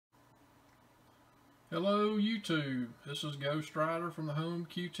Hello YouTube, this is Ghost Rider from the home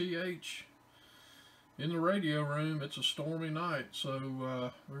QTH. In the radio room, it's a stormy night,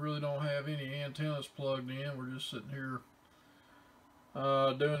 so we really don't have any antennas plugged in. We're just sitting here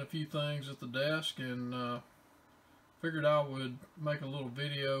doing a few things at the desk, and figured I would make a little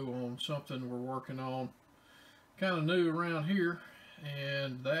video on something we're working on kind of new around here,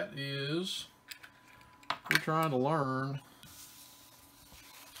 and that is we're trying to learn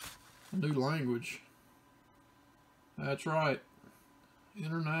a new language. That's right,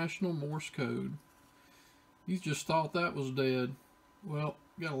 International Morse Code. You just thought that was dead. Well,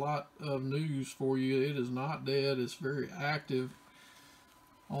 got a lot of news for you. It is not dead. It's very active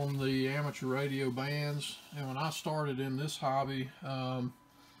on the amateur radio bands. And when I started in this hobby about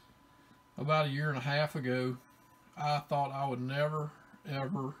a year and a half ago, I thought I would never,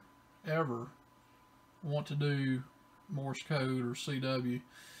 ever want to do Morse code or CW.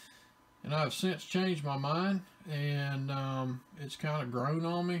 And I've since changed my mind, and it's kind of grown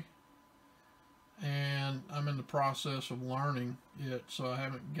on me, and I'm in the process of learning it, so I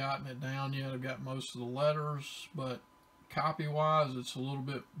haven't gotten it down yet. I've got most of the letters, but copy wise it's a little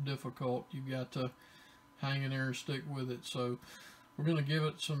bit difficult. You've got to hang in there and stick with it, so we're going to give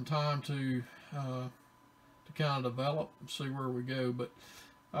it some time to kind of develop and see where we go. But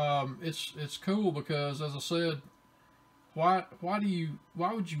it's cool because, as I said, why would you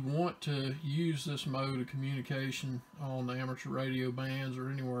want to use this mode of communication on the amateur radio bands or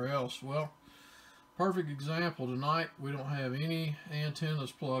anywhere else? Well, perfect example tonight. We don't have any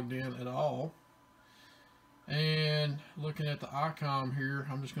antennas plugged in at all, and looking at the Icom here,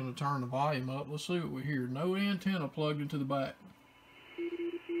 I'm just going to turn the volume up. Let's see what we hear. No antenna plugged into the back.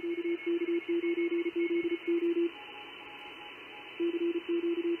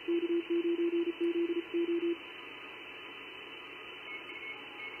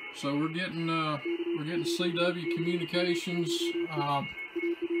 So we're getting CW communications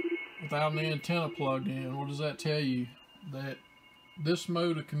without an antenna plugged in. What does that tell you? That this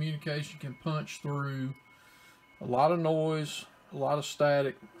mode of communication can punch through a lot of noise, a lot of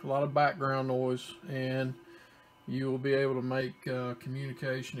static, a lot of background noise, and you will be able to make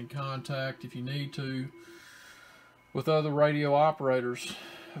communication and contact, if you need to, with other radio operators.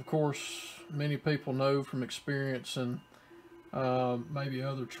 Of course, many people know from experience and maybe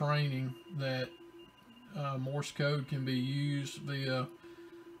other training that Morse code can be used via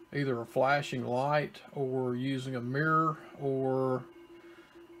either a flashing light or using a mirror, or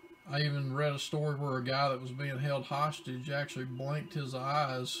I even read a story where a guy that was being held hostage actually blinked his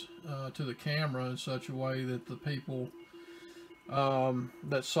eyes to the camera in such a way that the people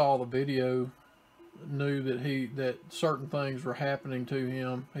that saw the video knew that certain things were happening to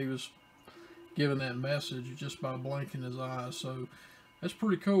him. He was giving that message just by blinking his eyes. So that's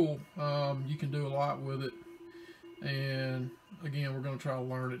pretty cool. You can do a lot with it, and again, we're going to try to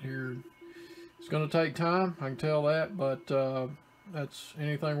learn it here. It's going to take time, I can tell that, but that's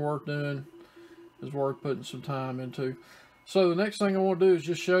anything worth doing is worth putting some time into. So the next thing I want to do is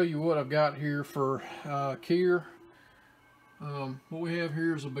just show you what I've got here for Keir. What we have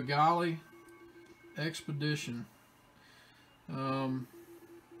here is a Begali Expedition.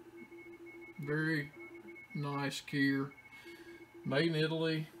 Very nice Keir, made in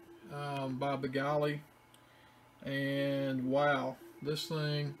Italy by Begali, and wow, this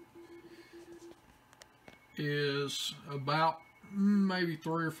thing is about maybe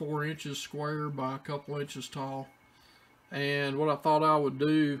 3 or 4 inches square by a couple inches tall. And what I thought I would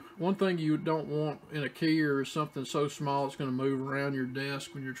do, one thing you don't want in a Keir is something so small it's going to move around your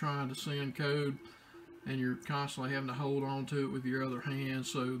desk when you're trying to send code, and you're constantly having to hold on to it with your other hand.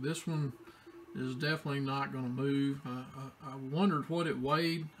 So this one is definitely not going to move. I wondered what it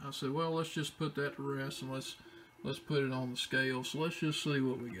weighed. I said, well, let's just put that to rest, and let's put it on the scale. So let's just see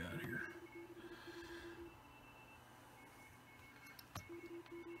what we got here.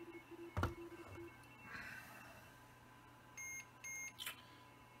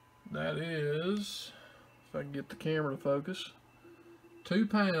 That is, if I can get the camera to focus, 2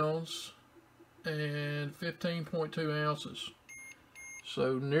 pounds and 15.2 ounces.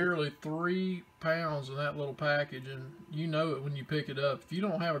 So nearly 3 pounds in that little package, and you know it when you pick it up. If you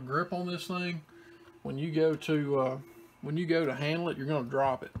don't have a grip on this thing, when you go to handle it, you're going to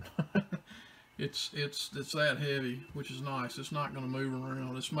drop it. It's that heavy, which is nice. It's not going to move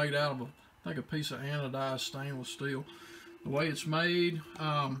around. It's made out of I think a piece of anodized stainless steel. The way it's made,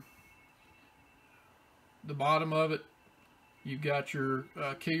 the bottom of it, you've got your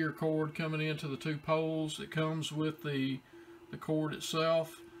Keir cord coming into the 2 poles. It comes with the cord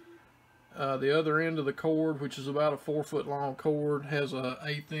itself, The other end of the cord, which is about a 4-foot long cord, has a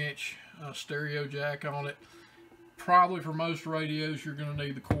 1/8 inch stereo jack on it. Probably for most radios you're going to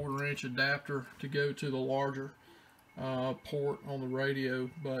need the 1/4 inch adapter to go to the larger port on the radio.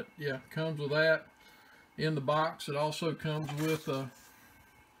 But yeah, comes with that. In the box it also comes with a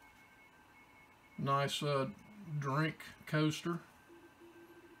nice drink coaster.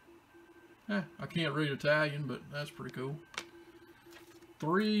 I can't read Italian, but that's pretty cool.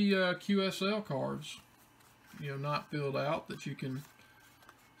 3 QSL cards, not filled out, that you can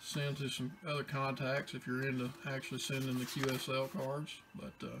send to some other contacts if you're into actually sending the QSL cards.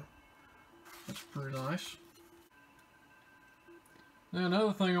 But that's pretty nice. Now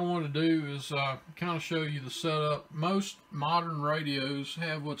another thing I want to do is kind of show you the setup. Most modern radios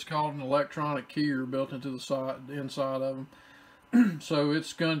have what's called an electronic keyer built into the inside of them. So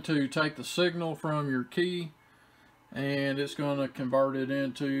it's going to take the signal from your key and it's going to convert it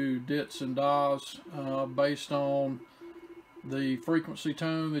into dits and das based on the frequency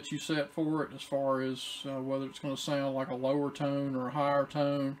tone that you set for it, as far as whether it's going to sound like a lower tone or a higher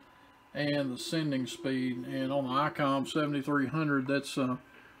tone, and the sending speed. And on the Icom 7300,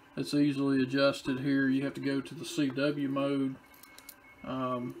 that's easily adjusted here. You have to go to the CW mode.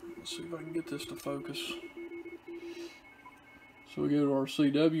 Let's see if I can get this to focus. So we go to our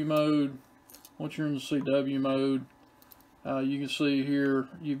CW mode. Once you're in the CW mode, you can see here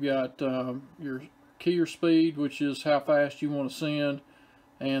you've got your keyer speed, which is how fast you want to send,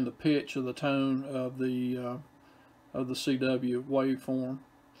 and the pitch of the tone of the CW waveform.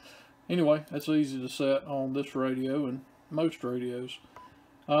 Anyway, that's easy to set on this radio and most radios.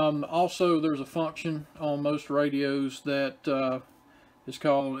 Also, there's a function on most radios that is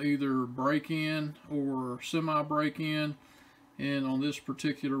called either break-in or semi-break-in. And on this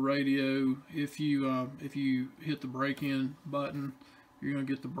particular radio, if you hit the break-in button, you're going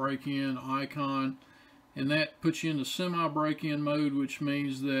to get the break-in icon, and that puts you into semi-break-in mode, which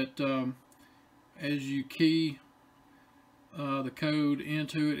means that as you key the code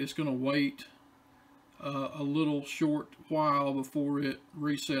into it, it's going to wait a little short while before it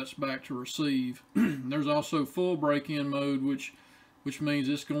resets back to receive. There's also full break-in mode, which means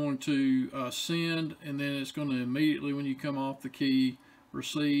it's going to send, and then it's going to immediately, when you come off the key,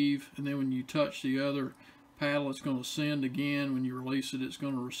 receive, and then when you touch the other paddle, it's going to send again. When you release it, it's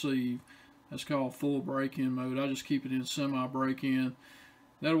going to receive. That's called full break-in mode. I just keep it in semi-break-in.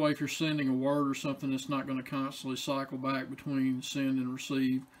 That way, if you're sending a word or something, it's not going to constantly cycle back between send and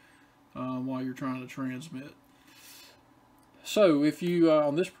receive while you're trying to transmit. So if you,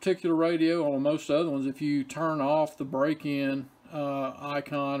 on this particular radio, or on most other ones, if you turn off the break-in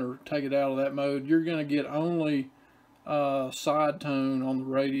icon or take it out of that mode, you're going to get only side tone on the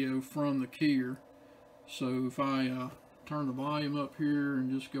radio from the keyer. So if I turn the volume up here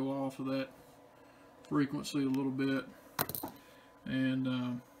and just go off of that frequency a little bit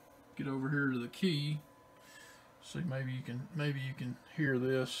and get over here to the key, see, maybe you can hear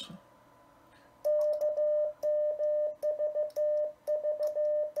this.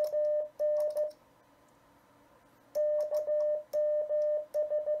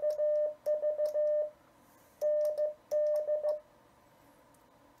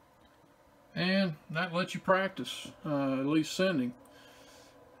 And that lets you practice at least sending,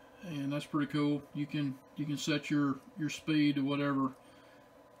 and that's pretty cool. You can set your speed to whatever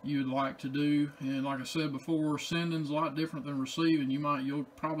you would like to do. And like I said before, sending's a lot different than receiving. You'll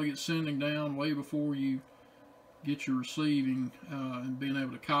probably get sending down way before you get your receiving and being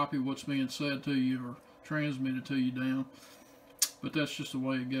able to copy what's being said to you or transmitted to you down. But that's just the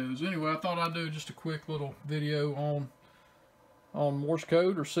way it goes. Anyway, I thought I'd do just a quick little video on Morse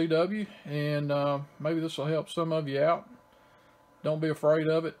code or CW, and maybe this will help some of you out. Don't be afraid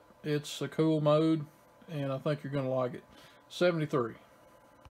of it. It's a cool mode, and I think you're going to like it. 73.